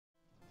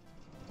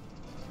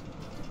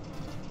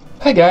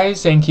Hi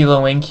guys,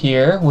 Ankilo Inc.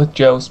 here with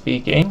Joe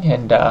speaking,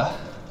 and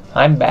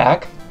I'm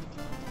back.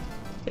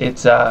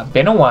 It's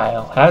been a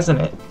while, hasn't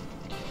it?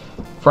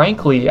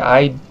 Frankly,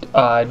 I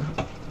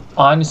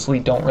honestly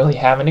don't really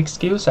have an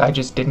excuse. I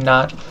just did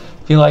not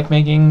feel like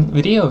making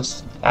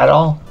videos at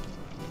all,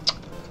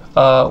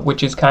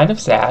 which is kind of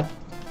sad,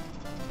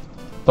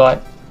 but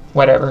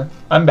whatever.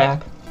 I'm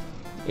back.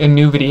 A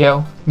new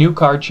video, new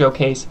card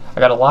showcase. I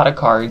got a lot of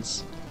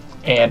cards,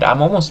 and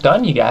I'm almost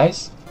done, you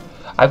guys.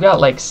 I've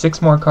got like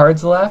 6 more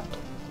cards left.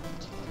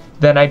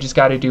 Then I just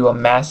got to do a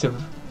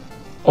massive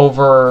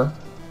a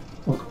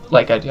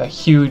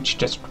huge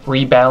just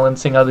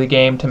rebalancing of the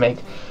game to make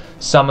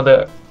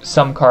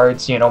some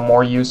cards, you know,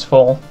 more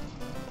useful,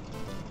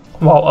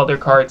 while other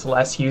cards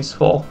less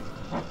useful.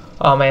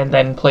 And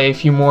then play a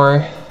few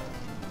more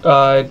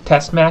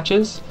test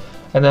matches,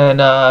 and then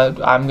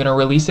I'm gonna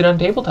release it on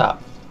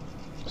tabletop.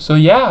 So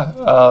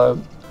yeah,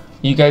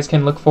 you guys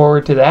can look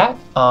forward to that.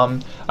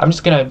 I'm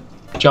just gonna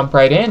jump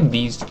right in.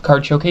 These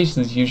card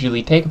showcases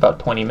usually take about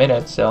 20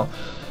 minutes, so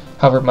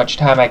however much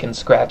time I can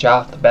scratch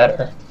off, the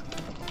better.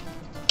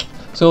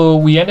 So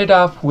we ended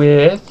off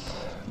with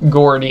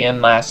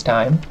Gordian last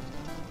time.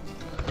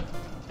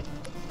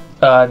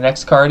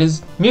 Next card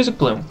is Music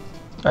Bloom,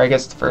 or I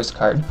guess the first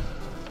card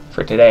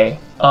for today.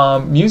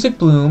 Music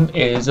Bloom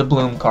is a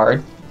Bloom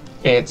card.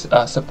 It's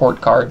a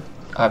support card,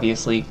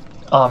 obviously.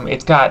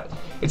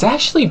 It's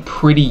actually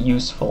pretty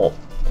useful.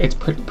 It's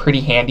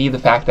pretty handy, the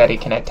fact that it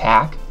can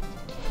attack.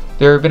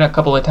 There have been a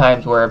couple of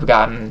times where I've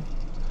gotten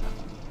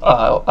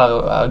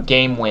a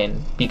game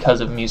win because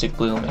of Music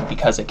Bloom and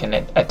because it can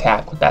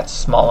attack with that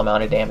small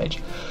amount of damage.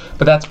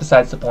 But that's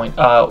besides the point.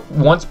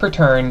 Once per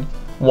turn,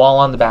 while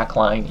on the back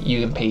line,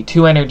 you can pay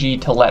 2 energy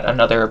to let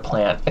another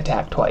plant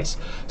attack twice.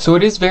 So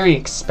it is very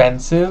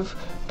expensive,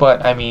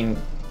 but I mean,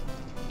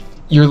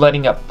 you're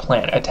letting a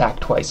plant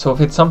attack twice. So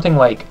if it's something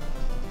like,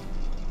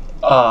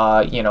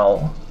 you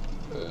know,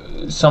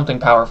 something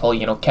powerful,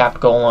 you know,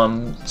 Capped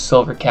Golem,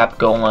 Silver Capped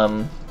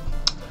Golem,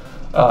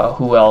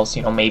 who else,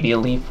 you know, maybe a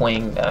Leaf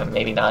Wing,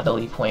 maybe not a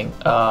Leaf Wing,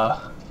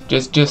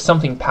 just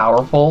something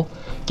powerful.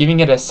 Giving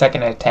it a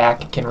second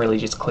attack can really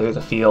just clear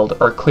the field,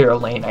 or clear a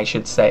lane, I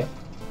should say.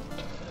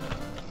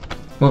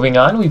 Moving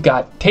on, we've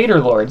got Tater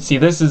Lord. See,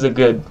 this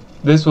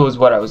was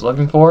what I was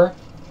looking for,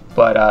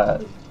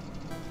 but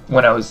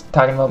when I was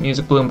talking about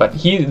Music Bloom, but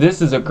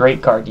this is a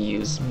great card to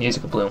use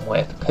Music Bloom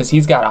with, because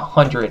he's got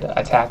 100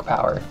 attack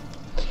power.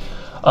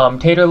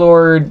 Tater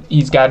Lord,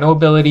 he's got no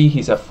ability,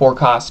 he's a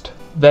 4-cost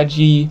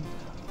veggie.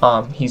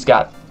 He's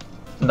got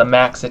the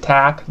max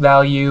attack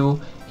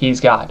value, he's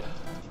got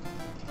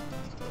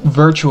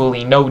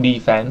virtually no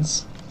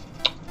defense,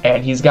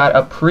 and he's got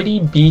a pretty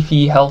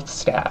beefy health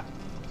stat.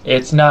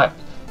 It's not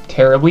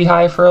terribly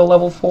high for a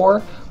level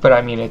 4, but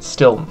I mean, it's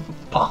still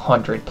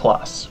 100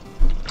 plus.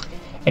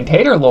 And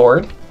Tater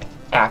Lord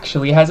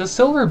actually has a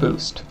silver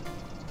boost.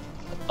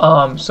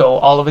 So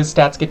all of his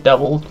stats get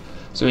doubled,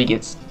 so he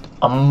gets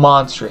a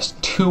monstrous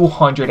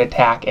 200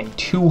 attack and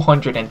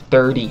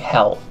 230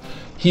 health.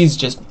 He's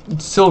just,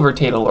 Silver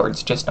Tater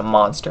Lord's just a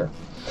monster.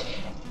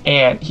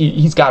 And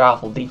he's got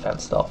awful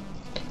defense though.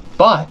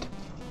 But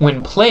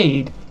when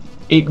played,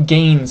 it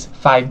gains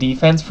 5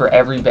 defense for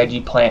every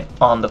veggie plant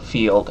on the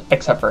field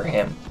except for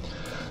him.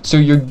 So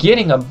you're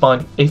getting a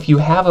bunch, if you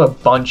have a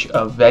bunch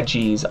of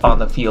veggies on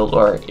the field,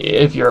 or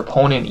if your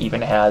opponent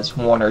even has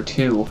 1 or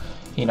 2,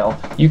 you know,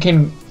 you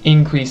can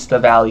increase the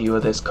value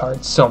of this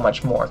card so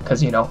much more,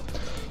 because, you know,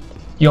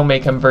 you'll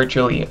make him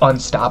virtually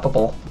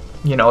unstoppable.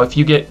 You know, if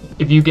you get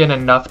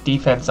enough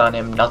defense on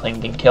him, nothing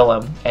can kill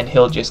him, and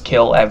he'll just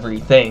kill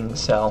everything.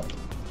 So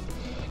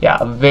yeah,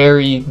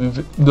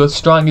 the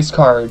strongest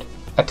card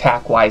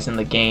attack-wise in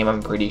the game,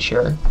 I'm pretty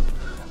sure.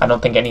 I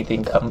don't think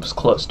anything comes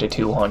close to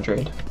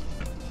 200.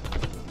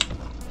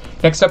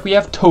 Next up, we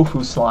have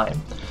Tofu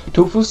Slime.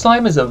 Tofu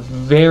Slime is a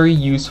very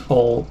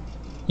useful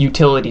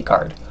utility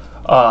card.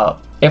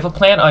 If a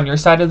plant on your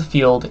side of the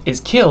field is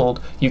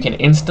killed, you can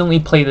instantly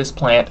play this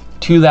plant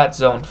to that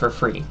zone for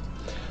free.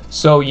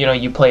 So, you know,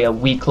 you play a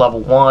weak level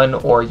 1,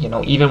 or, you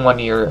know, even one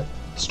of your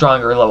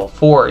stronger level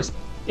 4s,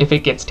 if it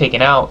gets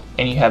taken out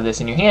and you have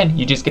this in your hand,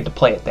 you just get to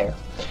play it there.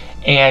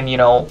 And, you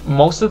know,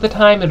 most of the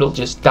time it'll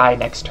just die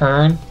next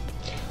turn,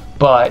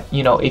 but,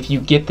 you know, if you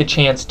get the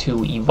chance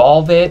to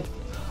evolve it,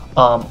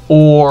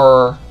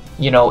 or,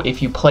 you know,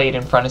 if you play it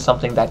in front of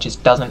something that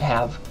just doesn't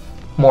have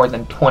more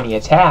than 20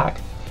 attack,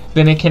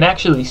 then it can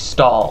actually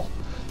stall.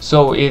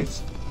 So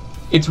it's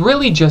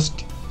really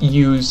just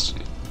used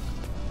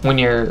when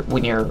you're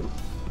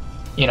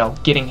you know,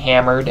 getting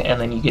hammered,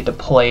 and then you get to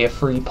play a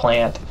free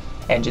plant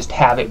and just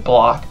have it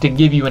blocked to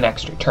give you an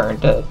extra turn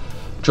to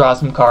draw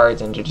some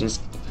cards and to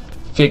just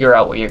figure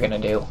out what you're gonna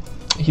do.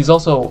 He's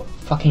also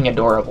fucking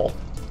adorable,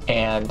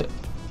 and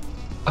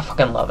I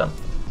fucking love him.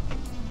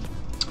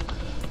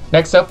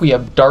 Next up, we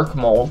have Dark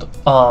Mold.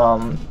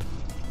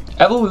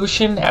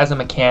 Evolution as a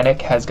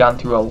mechanic has gone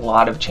through a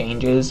lot of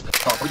changes.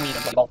 So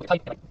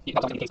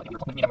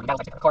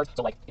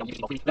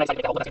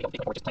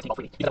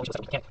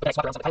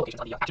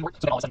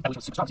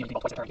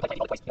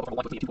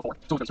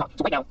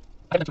right now,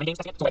 I've done too many games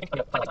testing it, so I think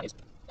my final line is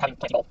having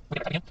plenty ball with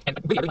your and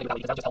really I really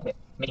value because that'll just help with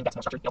making decks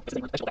more structured. This is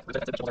a vegetable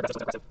deck, vegetable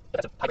aggressive,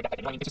 but that's a hybrid deck.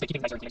 You just keep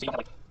things nicer, so you don't have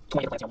like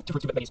 20 different plants, 2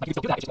 fruits, 2 veggies. You can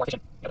still do that, it's just more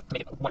efficient, to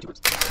make it 1 2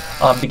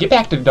 fruits. To get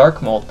back to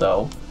dark mold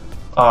though,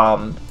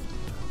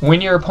 when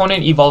your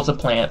opponent evolves a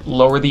plant,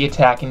 lower the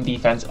attack and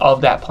defense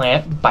of that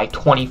plant by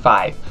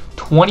 25.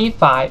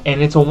 25,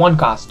 and it's a 1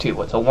 cost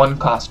too. It's a 1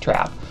 cost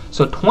trap.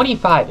 So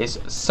 25 is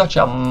such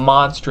a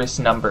monstrous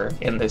number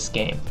in this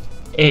game.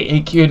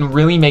 It can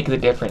really make the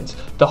difference.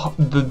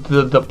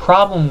 The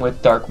problem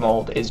with dark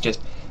mold is just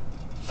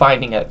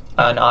finding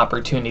an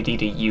opportunity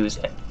to use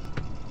it.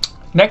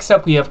 Next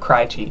up we have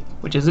Crychi,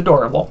 which is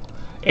adorable.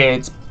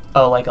 It's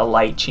like a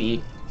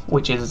lychee,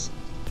 which is,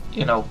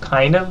 you know,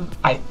 kind of,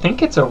 I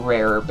think it's a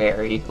rarer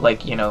berry.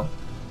 Like, you know,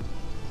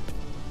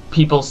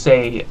 people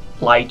say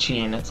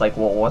lychee and it's like,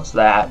 well, what's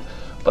that?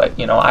 But,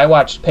 you know, I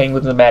watched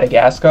Penguins of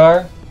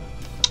Madagascar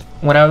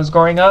when I was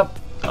growing up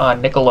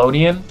on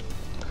Nickelodeon.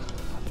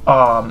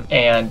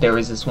 And there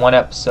was this one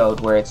episode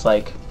where it's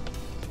like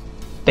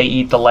they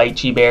eat the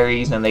lychee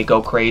berries and they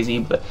go crazy,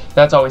 but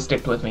that's always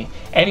sticked with me.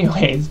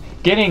 Anyways,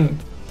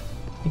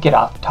 get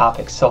off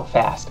topic so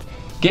fast.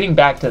 Getting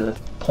back to the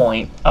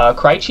point,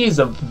 Crychi is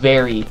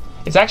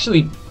it's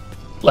actually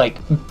like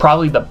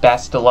probably the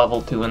best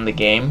level 2 in the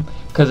game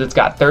because it's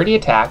got 30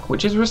 attack,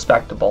 which is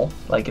respectable.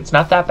 Like, it's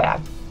not that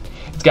bad.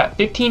 It's got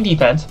 15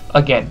 defense,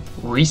 again,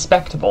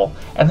 respectable,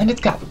 and then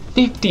it's got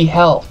 50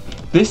 health.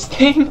 This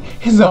thing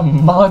is a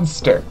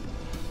monster.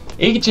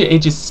 It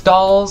just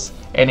stalls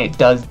and it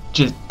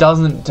just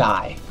doesn't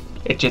die.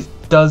 It just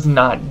does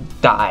not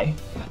die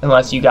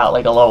unless you got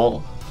like a level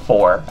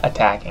 4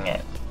 attacking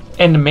it.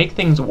 And to make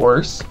things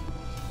worse,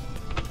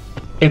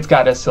 it's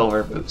got a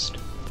silver boost.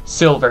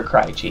 Silver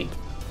Crychi.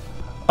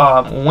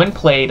 When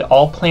played,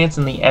 all plants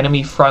in the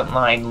enemy front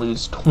line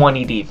lose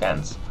 20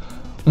 defense.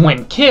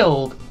 When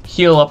killed,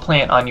 heal a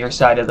plant on your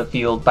side of the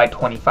field by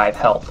 25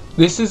 health.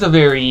 This is a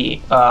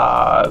very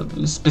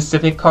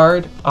specific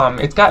card.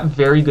 It's got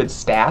very good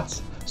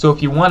stats, so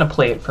if you want to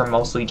play it for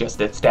mostly just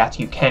its stats,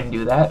 you can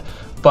do that.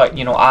 But,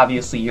 you know,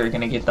 obviously you're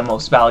going to get the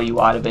most value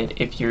out of it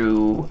if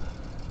you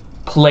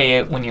play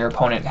it when your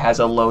opponent has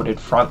a loaded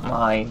front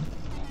line.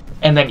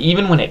 And then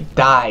even when it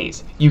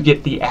dies, you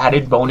get the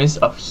added bonus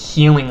of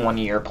healing one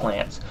of your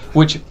plants,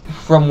 which,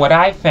 from what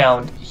I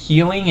found,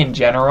 healing in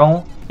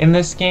general in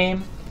this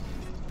game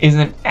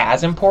isn't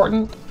as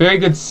important. Very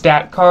good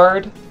stat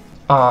card,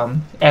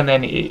 and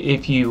then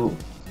if you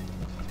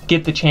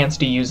get the chance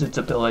to use its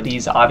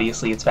abilities,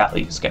 obviously its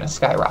value is going to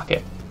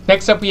skyrocket.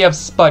 Next up we have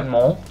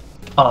Spudmole.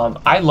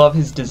 I love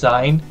his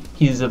design.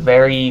 He's a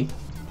very,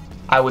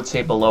 I would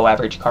say, below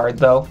average card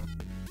though.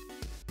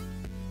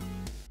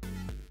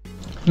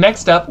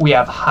 Next up we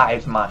have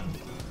Hive Mind.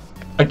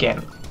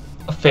 Again,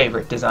 a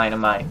favorite design of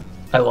mine.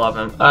 I love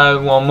him.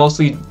 Well,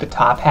 mostly the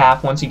top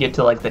half. Once you get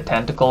to like the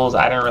tentacles,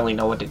 I don't really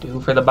know what to do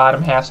for the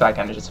bottom half, so I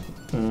kind of just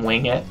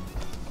wing it.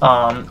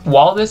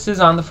 While this is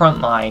on the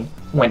front line,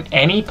 when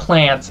any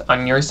plants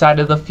on your side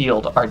of the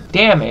field are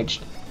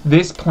damaged,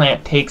 this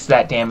plant takes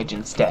that damage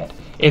instead.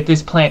 If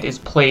this plant is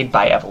played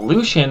by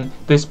evolution,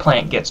 this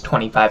plant gets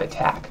 25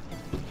 attack.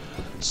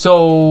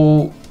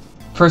 So,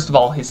 first of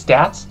all, his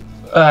stats.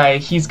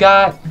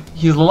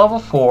 He's level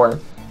 4.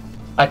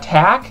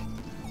 Attack.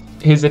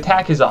 His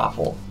attack is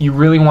awful. You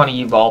really want to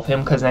evolve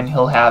him because then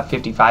he'll have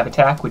 55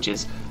 attack, which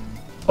is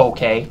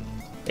okay.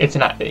 It's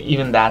not,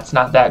 even that's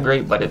not that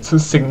great, but it's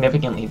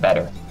significantly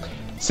better.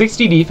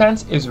 60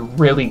 defense is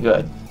really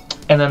good.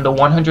 And then the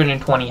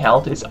 120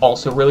 health is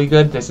also really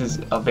good. This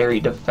is a very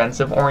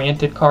defensive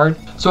oriented card.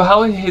 So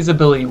how his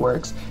ability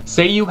works,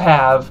 say you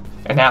have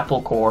an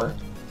Apple Core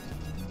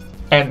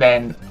and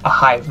then a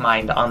Hive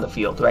Mind on the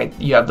field, right?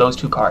 You have those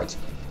two cards.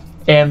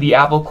 And the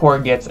Apple Core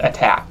gets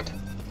attacked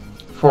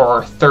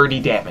for 30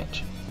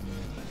 damage.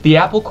 The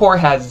Apple Core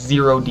has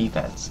 0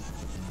 defense.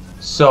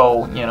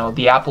 So, you know,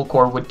 the Apple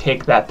Core would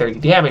take that 30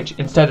 damage.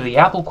 Instead of the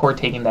Apple Core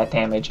taking that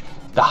damage,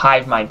 the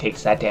Hive Mind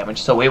takes that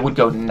damage, so it would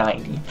go to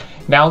 90.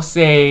 Now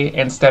say,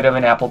 instead of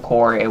an Apple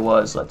Core, it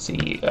was, let's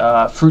see,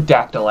 Fruit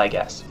Dactyl, I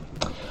guess.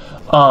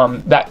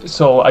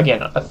 So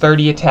again, a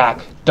 30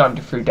 attack done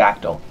to Fruit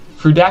Dactyl.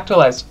 Fruit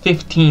Dactyl has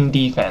 15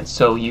 defense,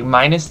 so you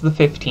minus the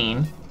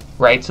 15,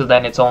 right? So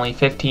then it's only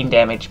 15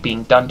 damage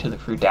being done to the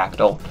Fruit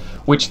Dactyl,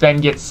 which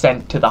then gets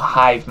sent to the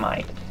Hive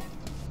Mind.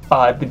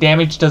 The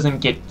damage doesn't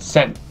get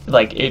sent,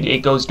 like,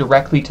 it goes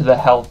directly to the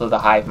health of the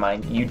Hive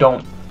Mind. You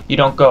don't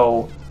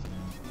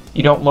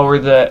lower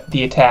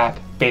the attack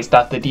based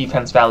off the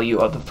defense value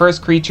of the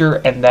first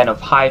creature and then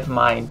of Hive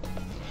Mind.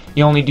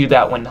 You only do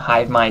that when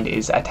Hive Mind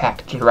is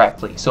attacked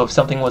directly. So if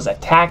something was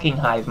attacking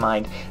Hive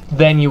Mind,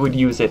 then you would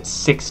use its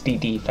 60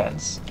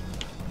 defense.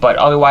 But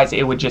otherwise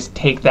it would just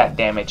take that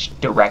damage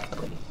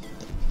directly.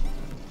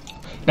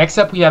 Next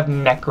up we have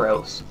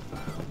Necros.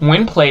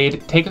 When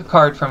played, take a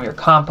card from your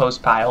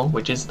compost pile,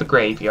 which is the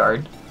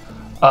graveyard,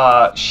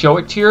 show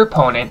it to your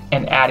opponent,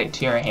 and add it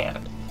to your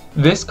hand.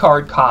 This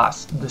card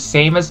costs the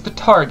same as the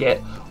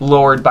target,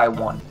 lowered by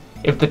 1.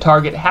 If the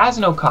target has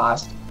no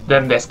cost,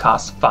 then this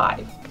costs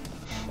 5.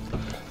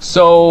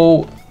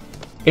 So,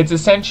 It's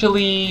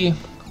essentially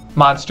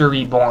Monster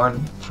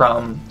Reborn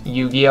from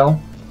Yu-Gi-Oh!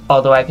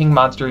 Although I think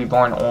Monster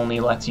Reborn only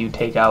lets you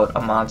take out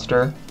a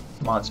monster.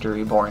 Monster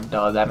Reborn,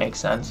 duh, that makes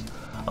sense.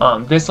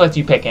 This lets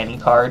you pick any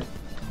card.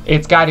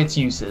 It's got its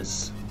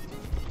uses.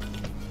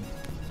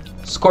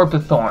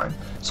 Scorpithorn.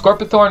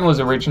 Scorpithorn was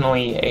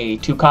originally a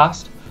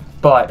 2-cost,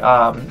 but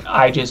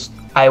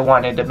I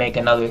wanted to make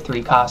another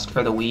 3-cost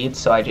for the weeds,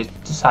 so I just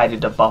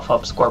decided to buff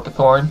up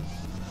Scorpithorn.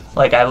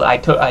 Like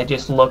I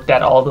just looked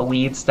at all the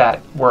weeds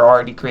that were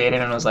already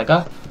created and was like,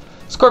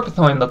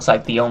 Scorpithorn looks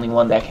like the only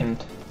one that can,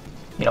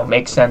 you know,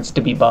 make sense to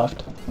be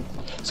buffed.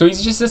 So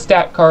he's just a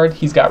stat card.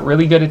 He's got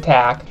really good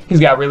attack.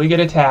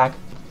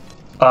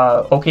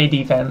 Okay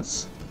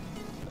defense,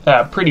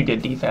 pretty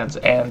good defense,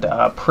 and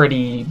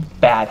pretty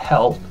bad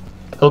health.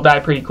 He'll die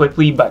pretty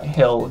quickly, but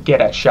he'll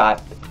get a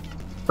shot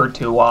or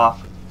 2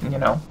 off, you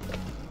know.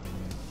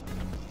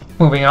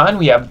 Moving on,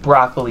 we have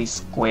Broccoli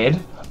Squid.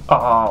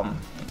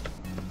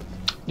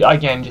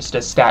 Again, just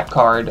a stat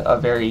card, a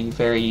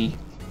very,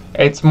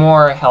 it's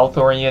more health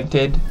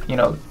oriented, you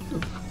know,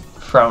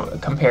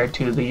 compared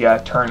to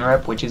the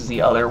Turnip, which is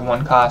the other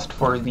 1-cost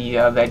for the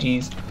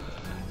veggies.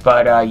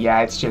 But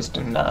yeah, it's just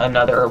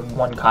another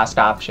 1-cost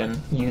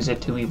option. Use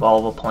it to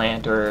evolve a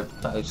plant or,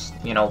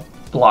 you know,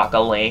 block a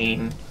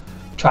lane,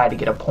 try to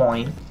get a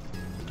point.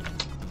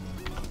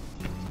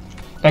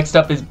 Next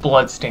up is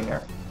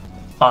Bloodstinger.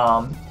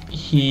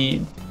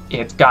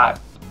 It's got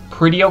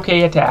pretty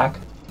okay attack.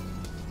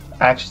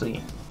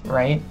 Actually,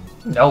 right?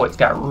 No, it's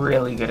got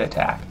really good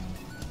attack.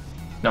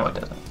 No, it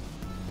doesn't.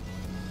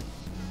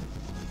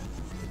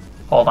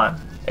 Hold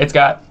on. It's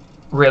got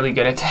really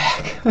good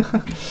attack.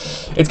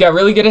 It's got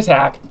really good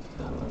attack.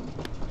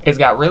 It's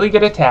got really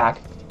good attack.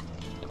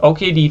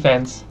 Okay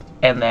defense.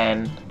 And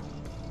then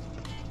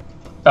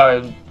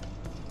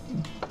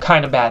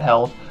kind of bad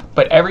health.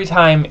 But every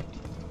time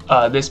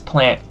this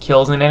plant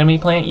kills an enemy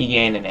plant, you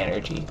gain an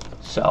energy.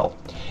 So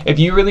if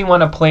you really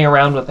want to play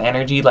around with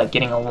energy, like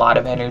getting a lot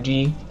of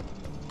energy,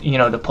 you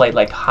know, to play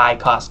like high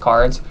cost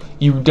cards,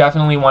 you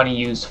definitely want to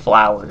use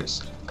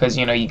flowers. Because,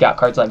 you know, you got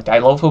cards like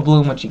Dilopha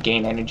Bloom, which you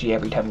gain energy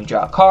every time you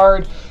draw a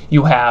card.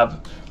 You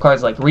have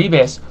cards like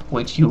Rebus,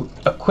 which you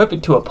equip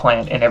it to a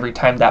plant, and every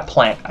time that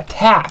plant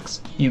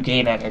attacks, you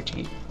gain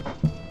energy.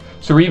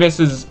 So Rebus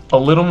is a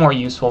little more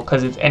useful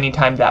because it's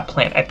anytime that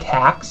plant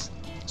attacks.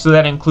 So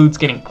that includes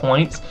getting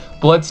points.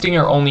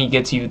 Bloodstinger only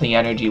gets you the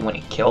energy when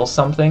it kills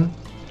something.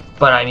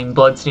 But I mean,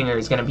 Bloodstinger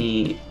is going to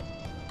be,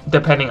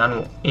 depending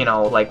on, you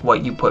know, like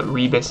what you put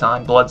Rebus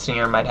on,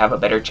 Bloodstinger might have a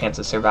better chance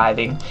of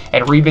surviving.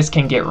 And Rebus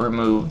can get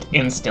removed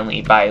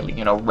instantly by,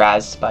 you know,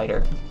 Raz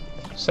Spider.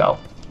 So.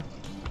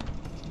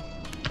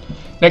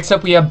 Next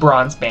up we have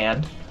Bronze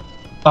Band.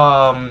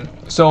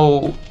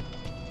 So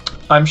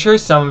I'm sure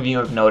some of you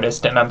have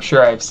noticed, and I'm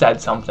sure I've said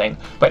something,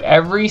 but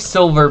every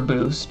silver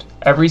boost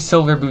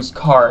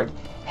card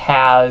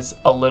has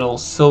a little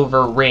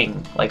silver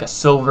ring, like a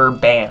silver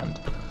band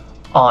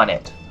on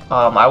it.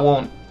 I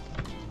won't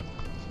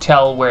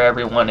tell where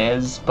everyone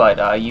is,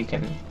 but you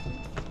can,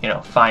 you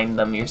know, find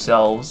them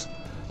yourselves.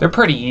 They're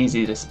pretty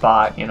easy to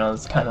spot, you know,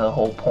 it's kind of the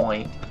whole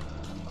point.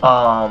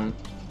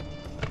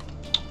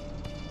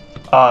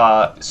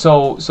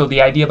 So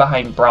the idea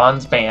behind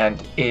Bronze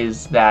Band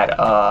is that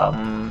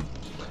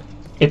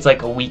it's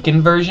like a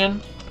weakened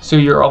version, so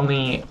you're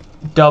only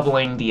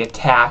doubling the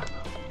attack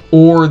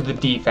or the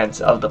defense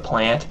of the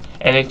plant.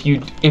 And if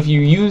you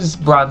use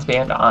Bronze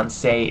Band on,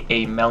 say,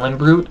 a Melon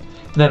Brute,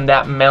 then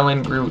that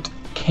Melon Brute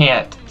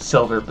can't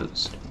silver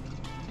boost.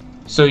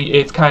 So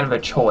it's kind of a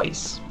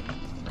choice.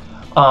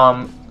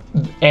 And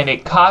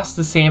it costs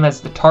the same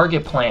as the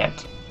target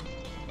plant.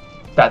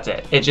 That's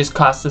it. It just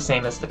costs the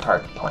same as the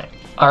target plant.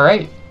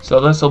 Alright, so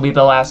this will be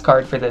the last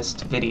card for this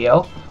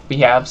video. We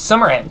have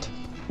Summer End,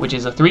 which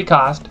is a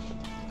 3-cost.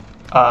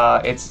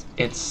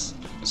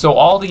 So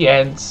all the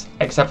ends,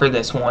 except for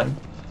this one,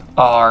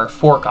 are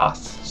 4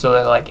 costs. So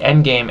they're like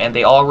end game, and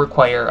they all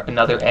require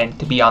another end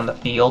to be on the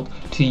field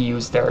to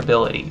use their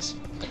abilities.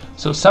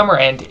 So Summer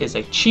End is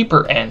a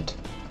cheaper end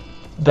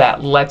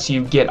that lets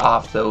you get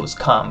off those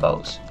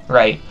combos,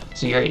 right?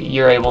 So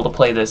you're able to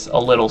play this a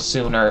little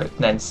sooner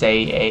than,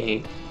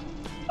 say,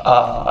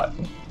 a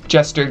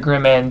Jester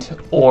Grim End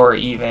or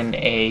even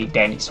a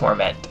Dandy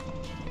Swarm End.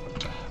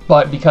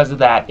 But because of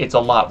that, it's a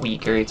lot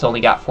weaker. It's only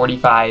got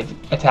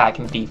 45 attack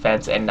and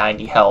defense and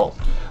 90 health.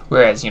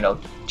 Whereas, you know,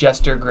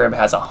 Jester Grim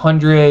has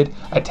 100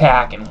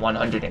 attack and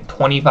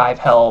 125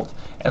 health.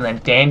 And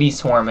then Dandy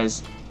Swarm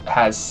has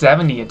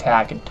 70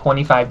 attack and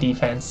 25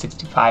 defense,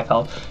 65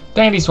 health.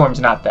 Dandy Swarm's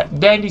not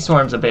that. Dandy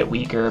Swarm's a bit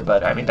weaker,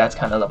 but I mean, that's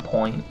kind of the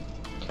point.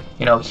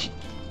 You know,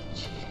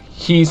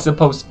 he's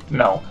supposed,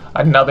 no,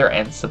 another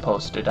end's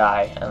supposed to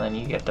die, and then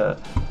you get to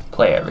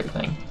play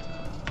everything.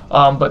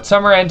 But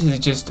Summer End is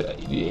just,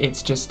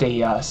 it's just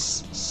a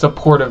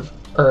supportive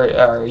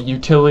or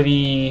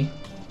utility.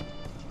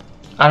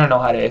 I don't know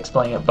how to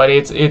explain it, but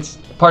it's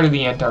part of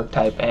the Ent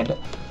archetype, and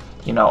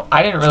you know,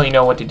 I didn't really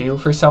know what to do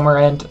for summer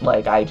end.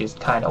 Like, I just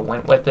kind of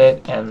went with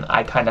it, and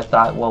I kind of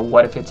thought, well,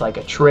 what if it's like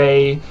a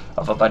tray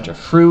of a bunch of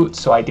fruit?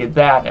 So I did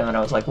that, and then I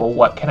was like, well,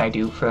 what can I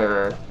do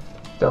for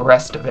the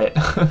rest of it?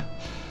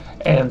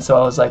 And so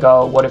I was like,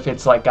 oh, what if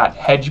it's like got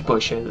hedge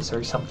bushes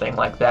or something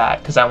like that?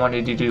 Because I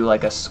wanted to do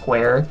like a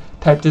square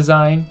type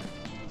design.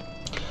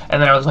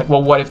 And then I was like,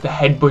 well, what if the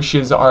head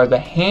bushes are the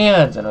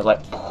hands? And I was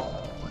like,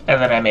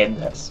 and then I made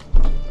this.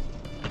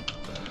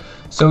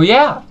 So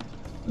yeah,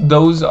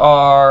 those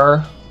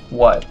are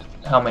what?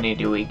 How many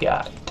do we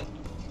got?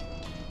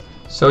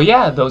 So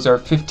yeah, those are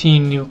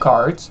 15 new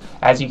cards.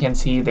 As you can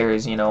see,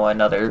 there's, you know,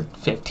 another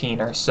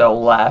 15 or so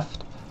left.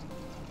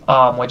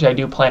 Which I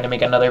do plan to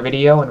make another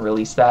video and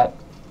release that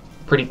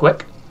pretty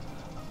quick.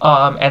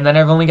 And then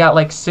I've only got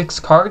like 6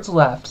 cards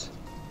left,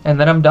 and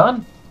then I'm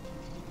done.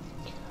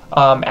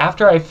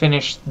 After I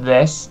finish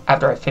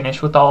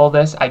with all of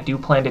this, I do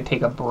plan to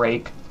take a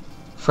break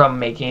from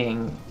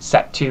making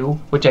set 2,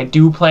 which I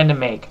do plan to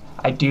make.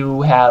 I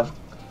do have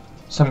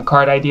some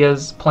card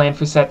ideas planned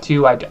for set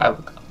 2.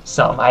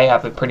 I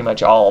have it pretty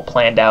much all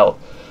planned out.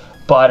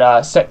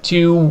 But set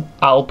 2,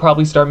 I'll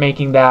probably start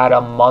making that a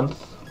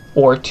month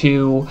or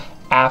 2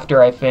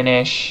 after I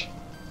finish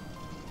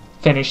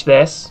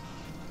this.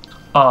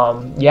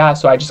 Yeah,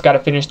 so I just got to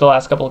finish the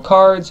last couple of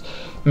cards,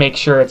 make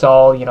sure it's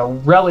all, you know,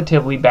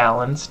 relatively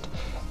balanced,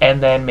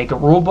 and then make a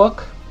rule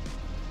book,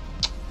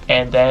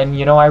 and then,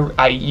 you know,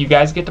 you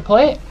guys get to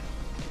play it.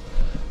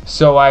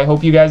 So I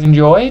hope you guys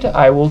enjoyed.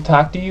 I will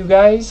talk to you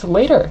guys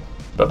later.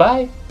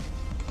 Bye-bye.